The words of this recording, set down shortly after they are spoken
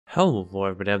Hello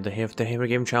everybody, I'm here for the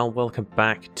Wargame channel. Welcome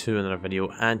back to another video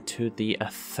and to the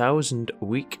 1000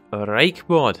 Week Reich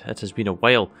mod. It has been a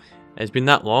while. It's been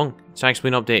that long. It's actually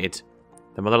been updated.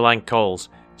 The motherland calls.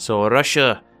 So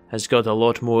Russia has got a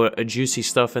lot more juicy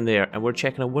stuff in there, and we're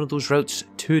checking on one of those routes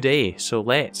today. So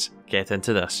let's get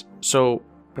into this. So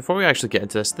before we actually get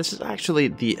into this, this is actually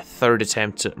the third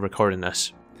attempt at recording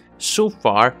this. So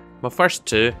far, my first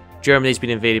two, Germany's been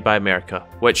invaded by America,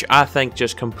 which I think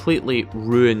just completely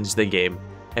ruins the game.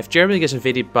 If Germany gets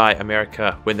invaded by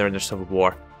America when they're in their civil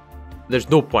war, there's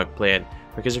no point playing,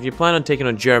 because if you plan on taking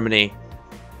on Germany,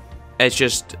 it's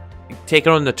just,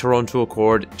 taking on the Toronto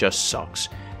Accord just sucks.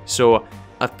 So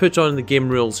I've put on the game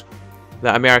rules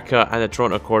that America and the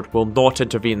Toronto Accord will not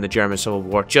intervene in the German civil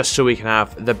war, just so we can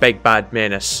have the big bad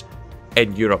menace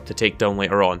in Europe to take down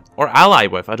later on. Or ally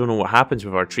with. I don't know what happens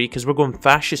with our tree, because we're going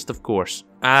fascist, of course.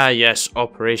 Ah yes,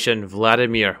 Operation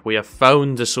Vladimir. We have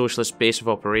found the socialist base of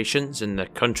operations in the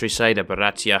countryside of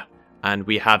Buryatia, and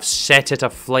we have set it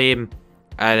aflame,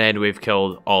 and then we've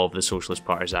killed all of the socialist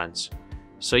partisans.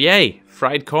 So yay,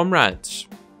 fried comrades.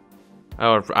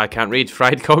 Or, I can't read,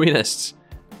 fried communists.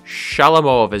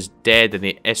 Shalamov is dead, and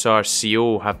the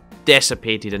SRCO have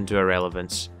dissipated into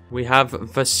irrelevance. We have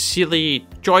Vasily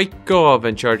Joykov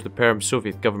in charge of the Perm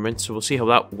Soviet government, so we'll see how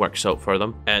that works out for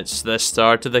them. It's the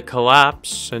start of the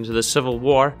collapse into the civil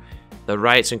war. The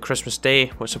riots on Christmas Day,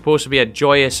 what's supposed to be a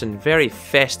joyous and very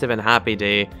festive and happy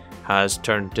day, has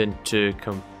turned into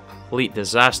complete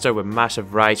disaster, with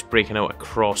massive riots breaking out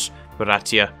across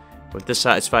Buryatia, with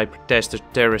dissatisfied protesters,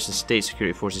 terrorists and state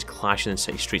security forces clashing in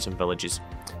city streets and villages.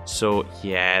 So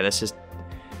yeah, this is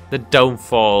the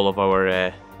downfall of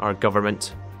our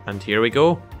government. And here we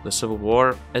go, the civil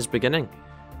war is beginning.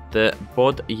 The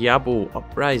Buryatia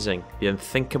uprising, the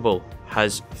unthinkable,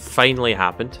 has finally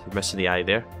happened. Missing the eye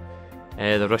there.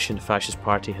 The Russian Fascist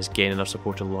Party has gained enough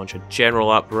support to launch a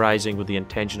general uprising with the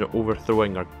intention of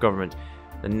overthrowing our government.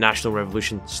 The National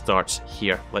Revolution starts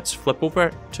here. Let's flip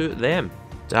over to them.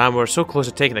 Damn, we're so close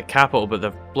to taking the capital, but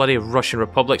the bloody Russian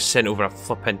Republic sent over a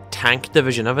flippin' tank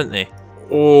division, haven't they?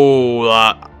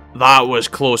 Oh, that was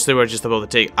close. They were just about to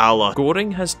take Allah.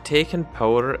 Göring has taken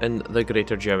power in the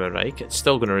Greater German Reich. It's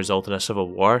still going to result in a civil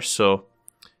war, so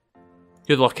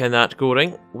good luck in that,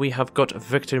 Göring. We have got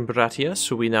victory in Buryatia,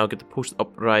 so we now get the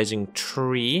post-uprising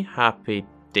tree. Happy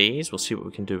days. We'll see what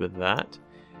we can do with that.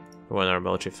 Go in our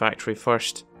military factory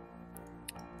first.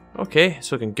 Okay,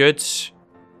 it's looking good.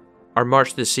 Our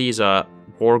march to the sea is a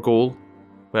war goal.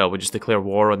 Well, we just declare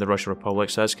war on the Russian Republic,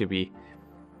 so that's going to be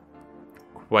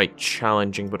quite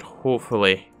challenging, but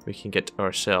hopefully we can get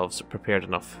ourselves prepared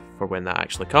enough for when that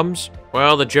actually comes.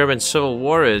 Well, the German Civil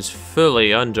War is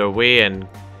fully underway, and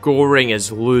Göring is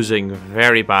losing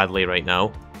very badly right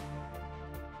now.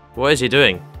 What is he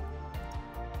doing?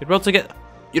 You're about to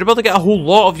get a whole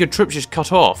lot of your troops just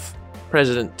cut off.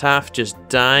 President Taft just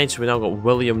died, so we now got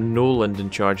William Noland in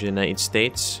charge of the United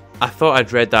States. I thought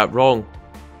I'd read that wrong.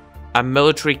 A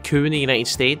military coup in the United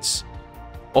States?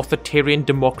 Authoritarian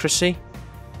democracy?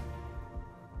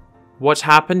 What's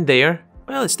happened there?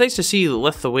 Well, it's nice to see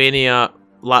Lithuania,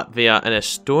 Latvia and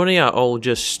Estonia all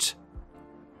just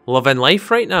living life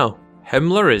right now.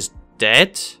 Himmler is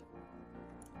dead?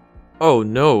 Oh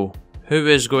no. Who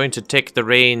is going to take the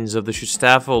reins of the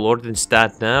Schutzstaffel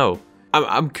Ordnungsstaat now?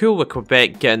 I'm cool with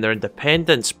Quebec getting their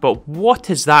independence, but what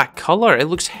is that colour? It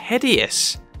looks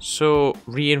hideous. So,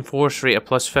 reinforce rate of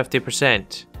plus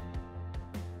 50%.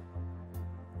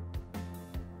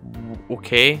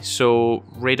 Okay, so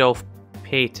Radolf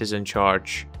Pate is in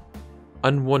charge.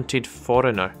 Unwanted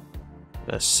foreigner.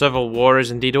 The civil war is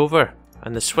indeed over,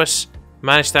 and the Swiss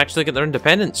managed to actually get their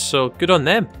independence, so good on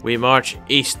them. We march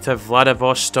east to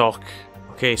Vladivostok.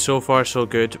 Okay, so far so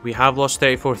good. We have lost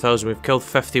 34,000, we've killed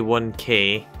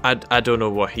 51k. I don't know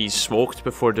what he's smoked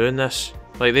before doing this.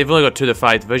 Like, they've only got 2 to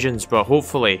 5 divisions, but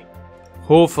hopefully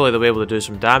they'll be able to do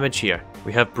some damage here.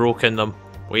 We have broken them.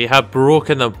 We have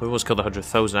broken them. We almost killed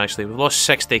 100,000 actually. We've lost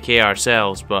 60k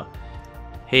ourselves, but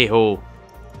hey ho.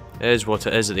 It is what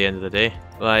it is at the end of the day.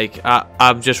 Like,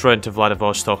 I'm just running to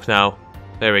Vladivostok now.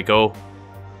 There we go.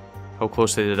 How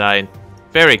close are they to dying?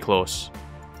 Very close.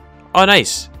 Oh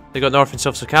nice. They got North and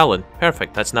South Sakhalin.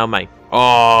 Perfect, that's now mine.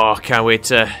 Oh, can't wait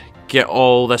to get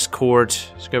all this cord.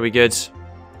 It's gonna be good.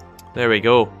 There we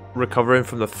go. Recovering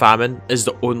from the famine is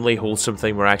the only wholesome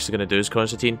thing we're actually going to do as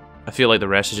Constantine. I feel like the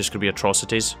rest is just going to be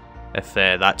atrocities, if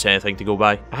that's anything to go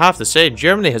by. I have to say,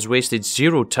 Germany has wasted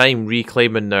zero time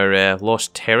reclaiming their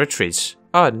lost territories.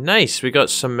 Oh, nice. We got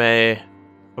some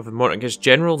of the Morton's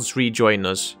generals rejoin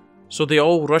us. So the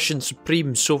All-Russian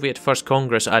Supreme Soviet First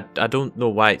Congress, I don't know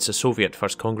why it's a Soviet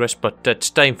First Congress, but it's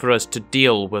time for us to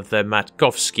deal with the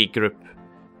Matkovsky group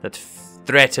that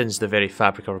threatens the very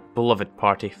fabric of our beloved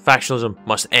party. Factionalism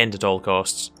must end at all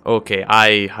costs. Okay,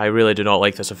 I really do not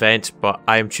like this event, but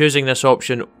I am choosing this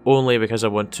option only because I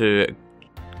want to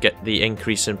get the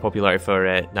increase in popularity for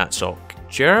Natsok.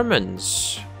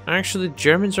 Germans. Actually,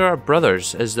 Germans are our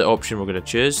brothers is the option we're going to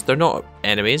choose. They're not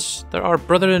enemies, they're our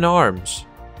brother-in-arms.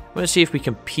 Let's see if we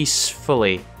can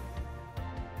peacefully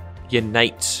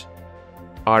unite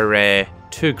our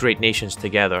two great nations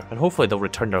together, and hopefully they'll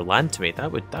return their land to me.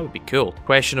 That would be cool.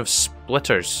 Question of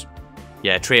splitters.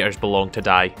 Yeah, traitors belong to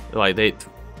die. Like the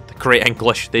correct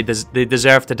English, they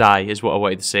deserve to die is what I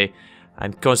wanted to say.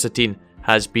 And Konstantin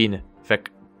has been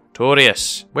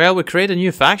victorious. Well, we create a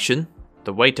new faction.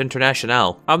 The White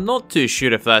International. I'm not too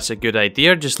sure if that's a good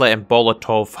idea, just letting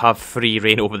Bolotov have free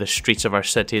reign over the streets of our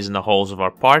cities and the halls of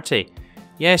our party.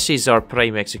 Yes, he's our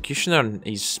prime executioner and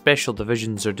his special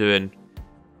divisions are doing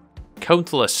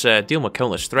countless, dealing with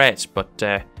countless threats, but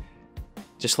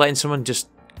just letting someone just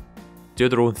do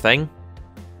their own thing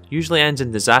usually ends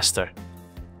in disaster.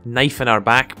 Knife in our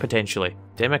back, potentially.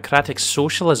 Democratic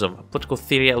socialism, a political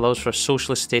theory that allows for a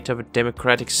socialist state to have a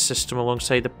democratic system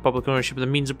alongside the public ownership of the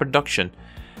means of production.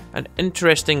 An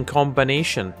interesting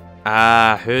combination.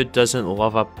 Ah, who doesn't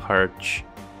love a purge?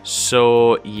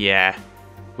 So, yeah.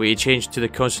 We changed to the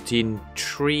Constantine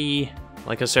tree.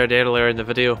 Like I said earlier in the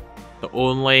video, the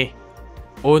only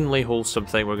wholesome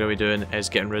thing we're going to be doing is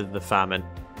getting rid of the famine.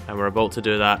 And we're about to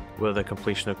do that with the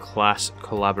completion of class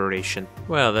collaboration.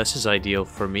 Well, this is ideal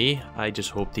for me. I just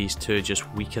hope these two just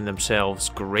weaken themselves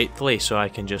greatly so I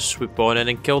can just swoop on in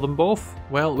and kill them both.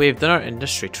 Well, we've done our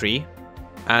industry tree,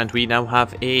 and we now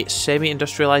have a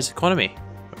semi-industrialized economy,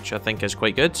 which I think is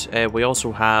quite good. We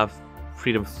also have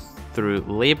freedom through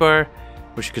labour,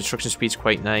 which construction speed's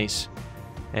quite nice.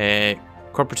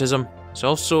 Corporatism is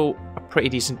also a pretty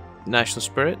decent national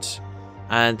spirit.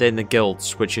 And then the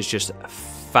guilds, which is just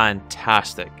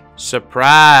fantastic.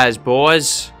 Surprise,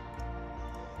 boys!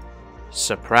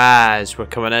 Surprise, we're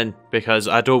coming in because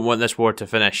I don't want this war to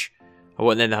finish. I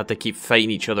want them to have to keep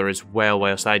fighting each other as well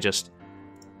whilst I just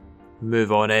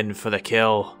move on in for the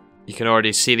kill. You can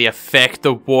already see the effect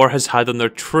the war has had on their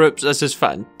troops. This is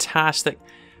fantastic.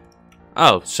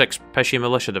 Oh, 6 Pishy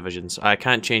militia divisions. I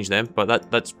can't change them, but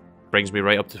that brings me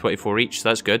right up to 24 each, so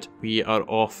that's good. We are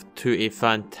off to a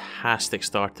fantastic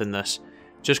start in this.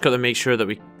 Just got to make sure that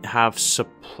we have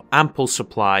ample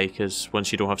supply, because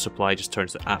once you don't have supply, it just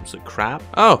turns to absolute crap.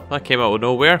 Oh, that came out of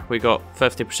nowhere. We got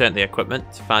 50% of the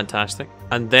equipment. Fantastic.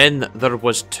 And then there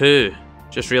was 2.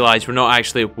 Just realised we're not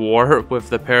actually at war with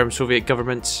the Perm Soviet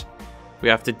governments. We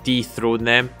have to dethrone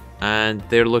them, and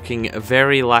they're looking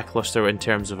very lackluster in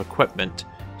terms of equipment.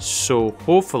 So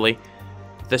hopefully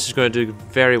this is going to do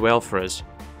very well for us.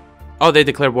 Oh, they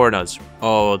declared war on us.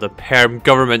 Oh, the Perm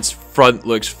government's front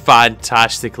looks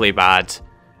fantastically bad.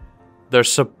 Their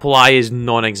supply is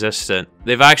non-existent.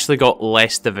 They've actually got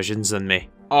less divisions than me.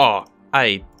 Oh,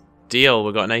 ideal.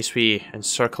 We've got a nice wee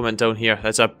encirclement down here.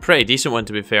 That's a pretty decent one,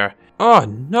 to be fair. Oh,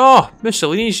 no.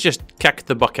 Mussolini's just kicked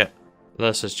the bucket.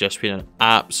 This has just been an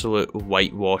absolute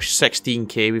whitewash.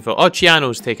 16k. We've got... Oh,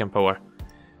 Ciano's taking power.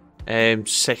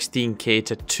 16k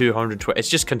to 220. It's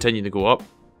just continuing to go up.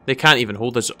 They can't even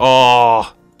hold us.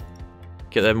 Oh!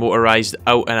 Get them motorised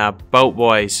out and about,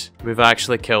 boys. We've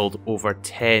actually killed over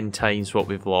 10 times what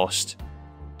we've lost.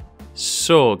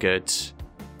 So good.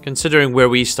 Considering where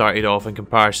we started off in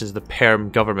comparison to the Perm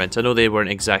government. I know they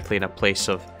weren't exactly in a place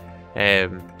of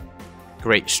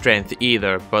great strength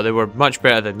either, but they were much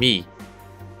better than me.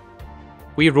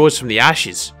 We rose from the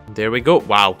ashes. There we go.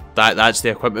 Wow, that's the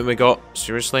equipment we got.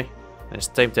 Seriously. It's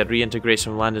time to reintegrate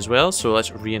some land as well, so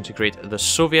let's reintegrate the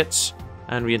Soviets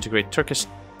and reintegrate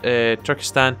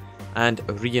Turkestan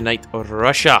and reunite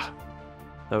Russia.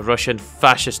 The Russian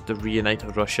fascist reunite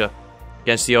Russia.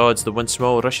 Against the odds, the one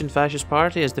small Russian fascist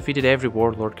party has defeated every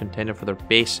warlord contender for their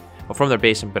base, or from their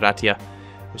base in Buryatia.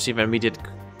 Receiving immediate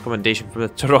commendation from the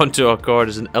Toronto Accord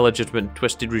as an illegitimate and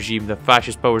twisted regime, the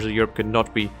fascist powers of Europe could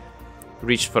not be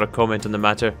reached for a comment on the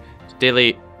matter.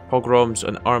 Daily pogroms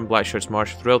and armed black shirts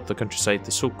march throughout the countryside.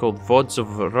 The so-called vods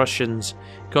of Russians,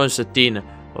 Konstantin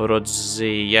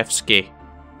Rodzeyevsky,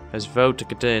 has vowed to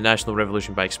continue the national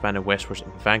revolution by expanding westwards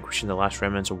and vanquishing the last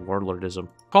remnants of warlordism.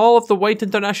 Call of the White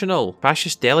International.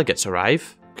 Fascist delegates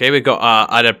arrive. Okay, we got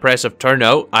an impressive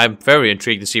turnout. I'm very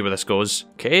intrigued to see where this goes.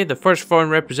 Okay, the first foreign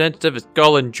representative is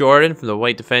Colin Jordan from the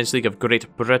White Defence League of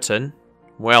Great Britain.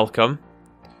 Welcome.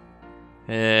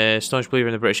 Staunch believer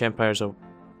in the British Empire, so...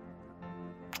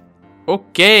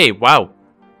 Okay, wow.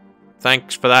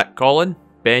 Thanks for that, Colin.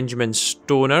 Benjamin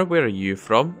Stoner, where are you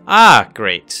from? Ah,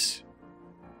 great.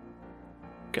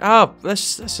 Ah,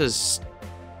 this is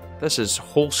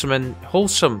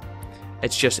wholesome.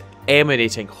 It's just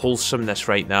emanating wholesomeness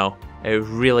right now. It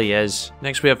really is.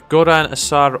 Next we have Goran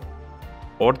Asar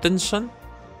Ordensson,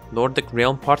 Nordic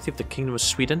Realm Party of the Kingdom of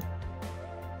Sweden.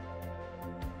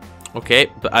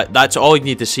 Okay, but that's all you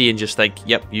need to see and just think,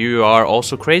 yep, you are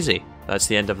also crazy. That's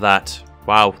the end of that.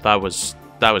 Wow, that was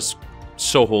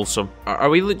so wholesome. Are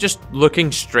we just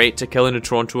looking straight to killing the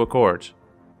Toronto Accord?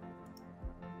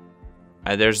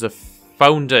 And there's the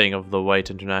founding of the White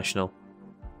International.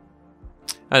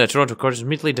 And the Toronto Accord has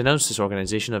immediately denounced this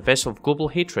organisation, a vessel of global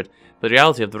hatred. But the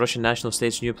reality of the Russian national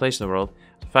state's new place in the world,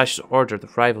 the fascist order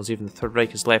that rivals even the Third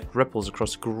Reich, has left ripples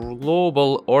across the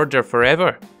global order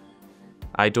forever.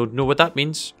 I don't know what that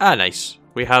means. Ah, nice.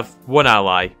 We have one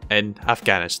ally in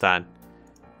Afghanistan.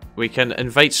 We can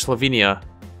invite Slovenia.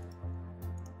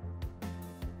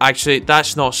 Actually,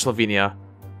 that's not Slovenia.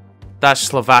 That's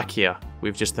Slovakia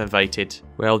we've just invited.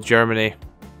 Well, Germany,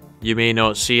 you may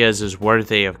not see us as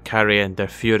worthy of carrying der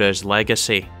Führer's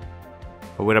legacy,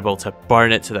 but we're about to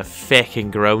burn it to the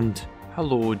fecking ground.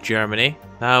 Hello, Germany.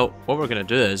 Now, what we're going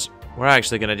to do is, we're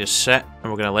actually going to just sit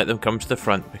and we're going to let them come to the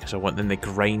front because I want them to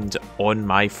grind on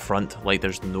my front like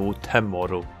there's no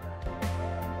tomorrow.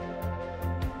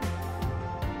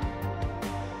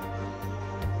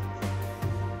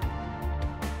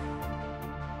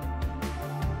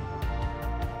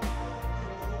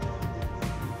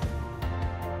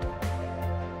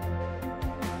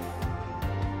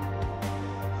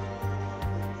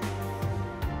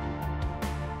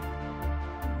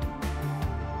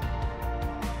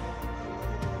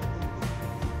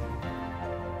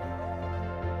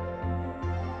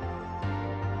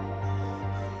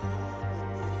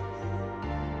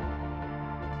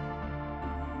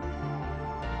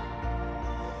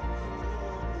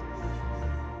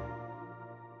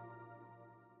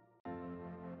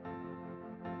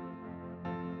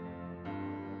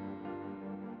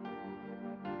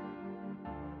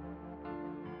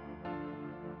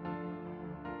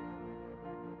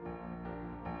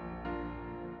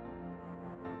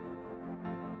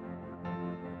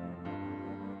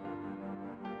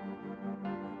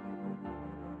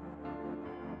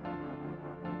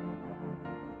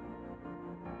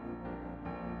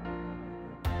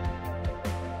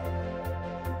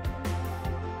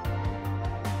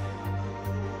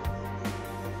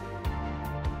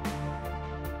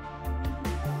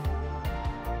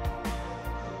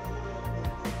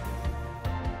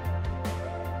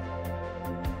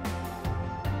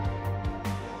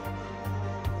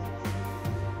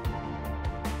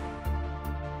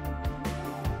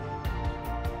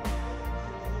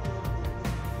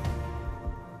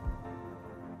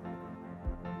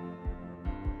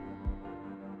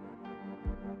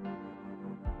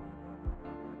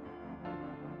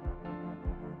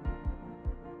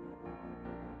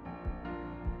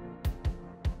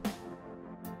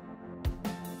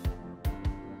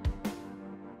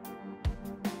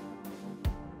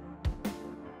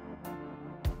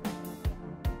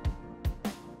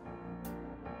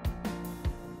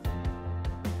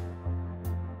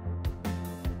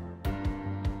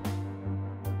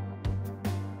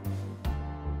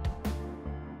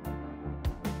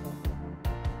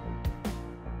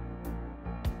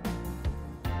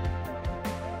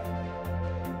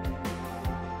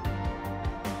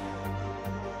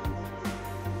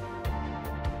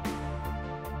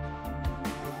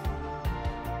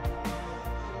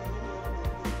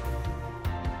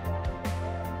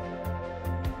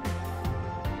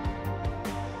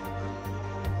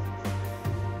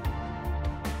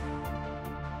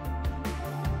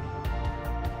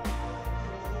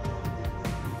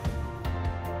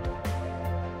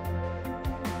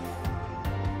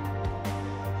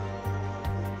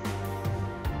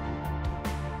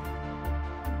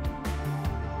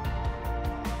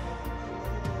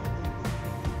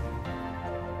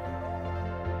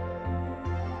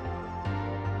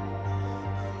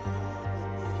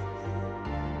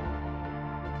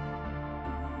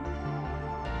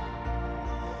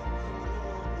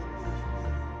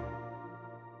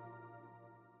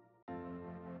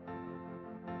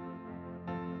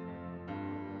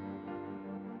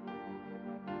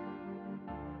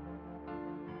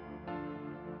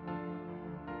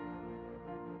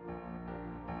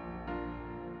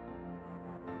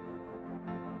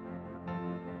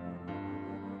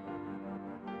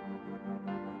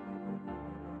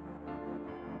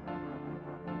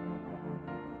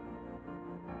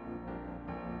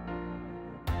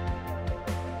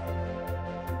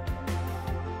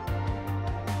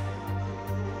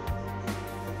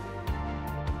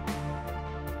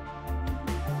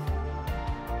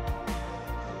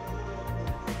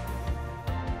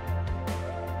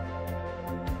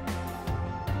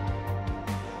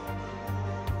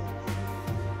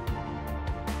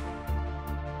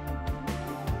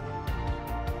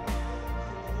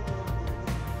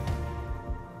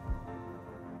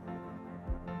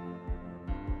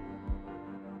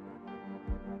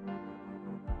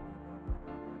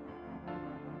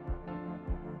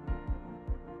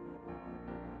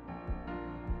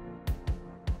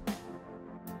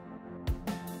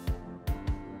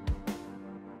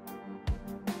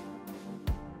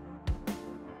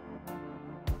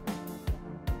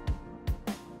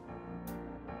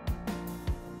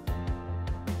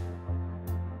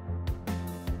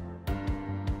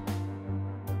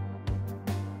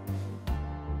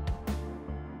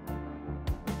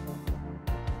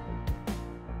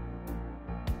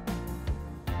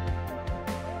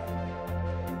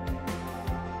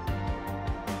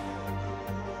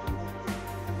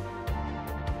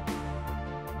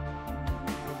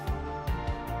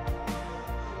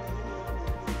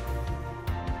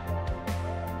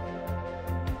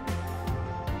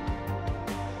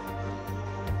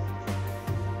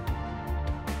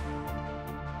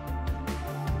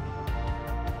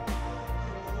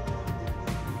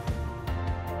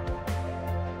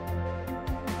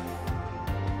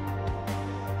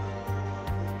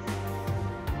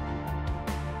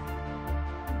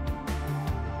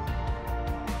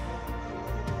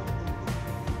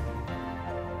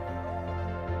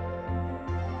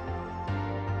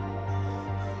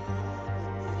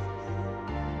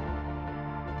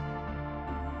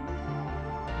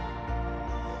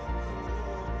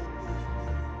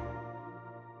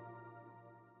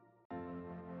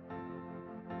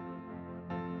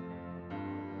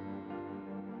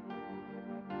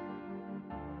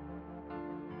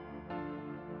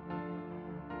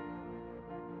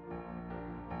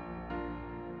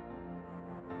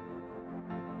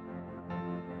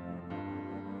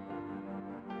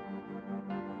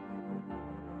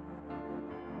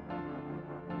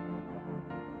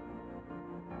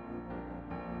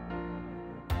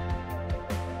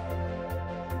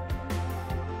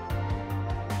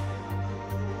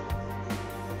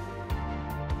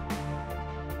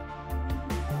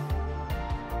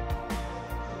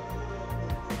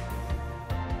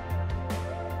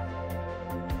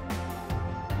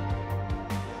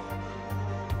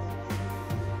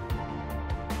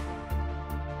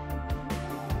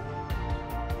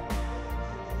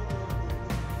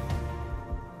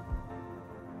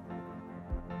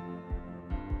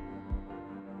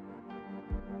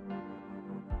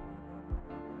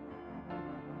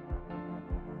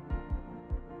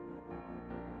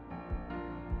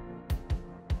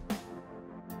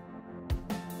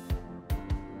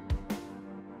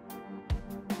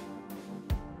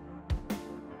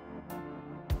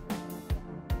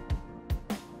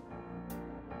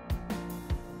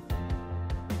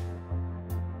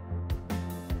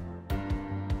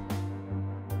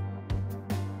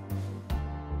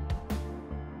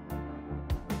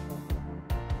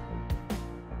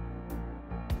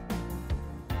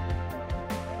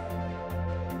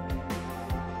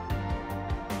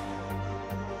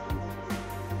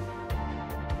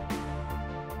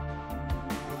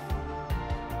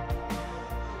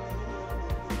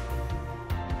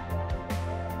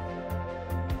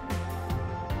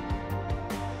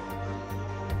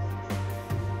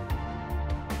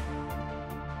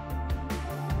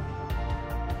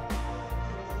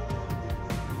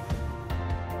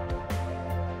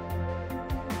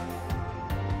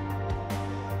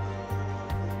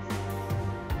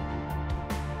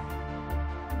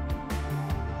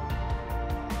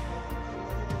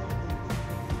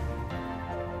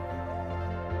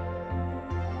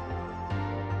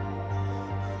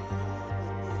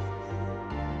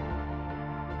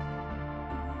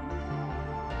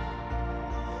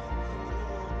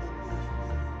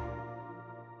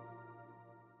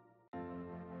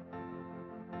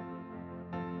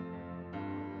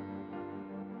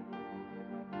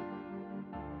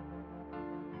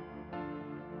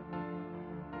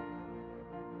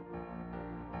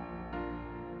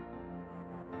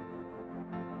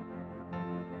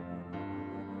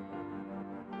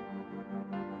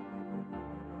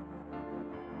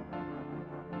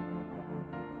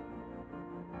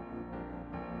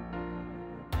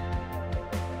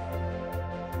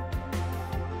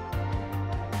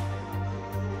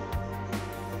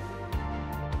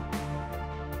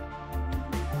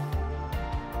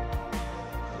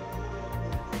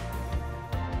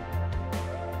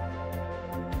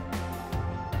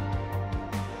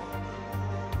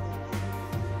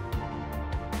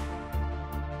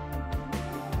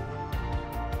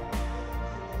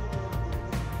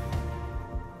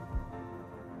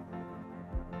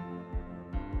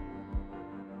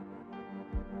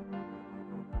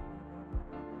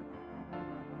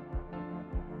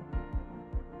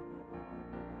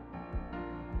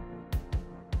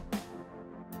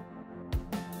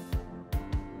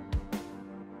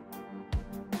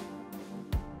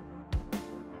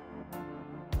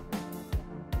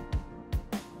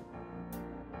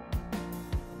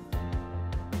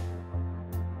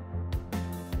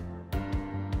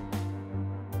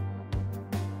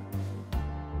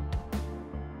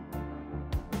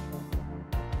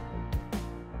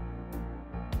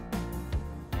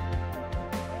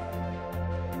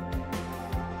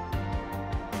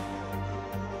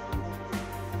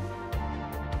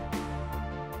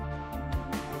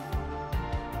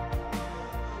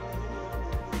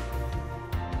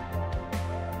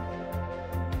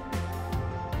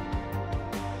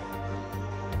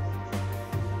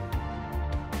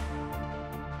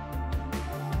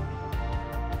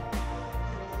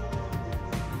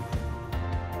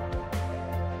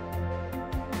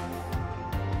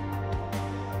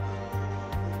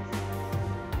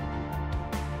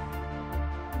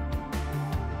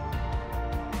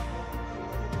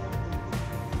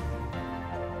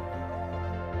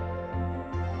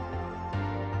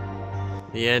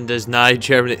 The end is nigh.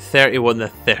 Germany 31 to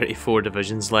 34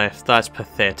 divisions left. That's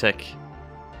pathetic.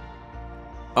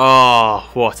 Oh,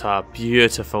 what a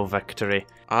beautiful victory.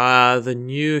 The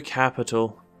new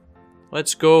capital.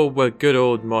 Let's go with good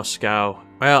old Moscow.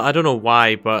 Well, I don't know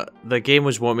why, but the game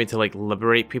was wanting me to like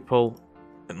liberate people,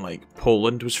 and like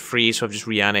Poland was free, so I've just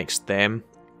re-annexed them.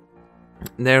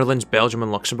 Netherlands, Belgium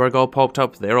and Luxembourg all popped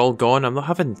up. They're all gone. I'm not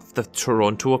having the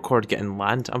Toronto Accord getting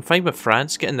land. I'm fine with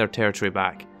France getting their territory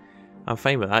back. I'm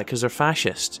fine with that because they're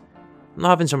fascist. I'm not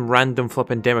having some random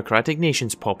flipping democratic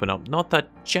nations popping up. Not that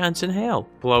chance in hell.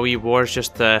 Blowy wars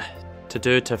just to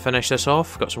do to finish this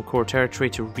off. Got some core territory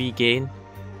to regain.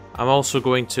 I'm also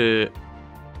going to,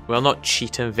 well, not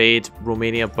cheat invade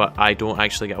Romania, but I don't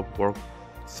actually get a war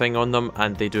thing on them,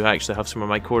 and they do actually have some of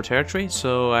my core territory,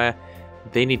 so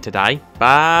they need to die.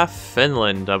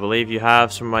 Finland, I believe you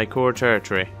have some of my core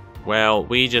territory. Well,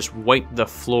 we just wiped the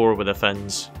floor with the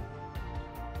Finns.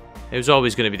 It was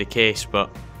always going to be the case, but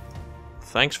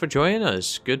thanks for joining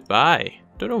us. Goodbye.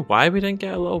 Don't know why we didn't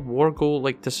get a little war goal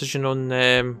like decision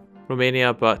on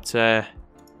Romania, but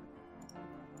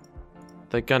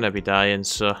they're gonna be dying,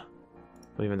 so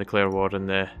we'll even declare war on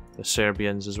the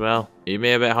Serbians as well. You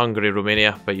may be a bit hungry,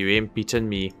 Romania, but you ain't beating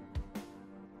me.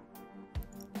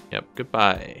 Yep,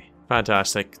 goodbye.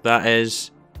 Fantastic. That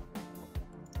is...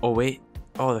 Oh wait.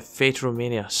 Oh, the fate of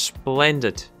Romania.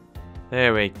 Splendid.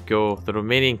 There we go. The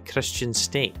Romanian Christian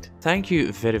state. Thank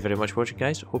you very, very much for watching,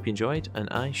 guys. Hope you enjoyed, and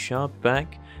I shall be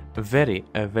back very,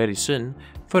 very soon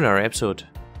for another episode.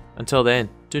 Until then,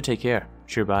 do take care.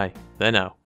 Sure, bye. Then now.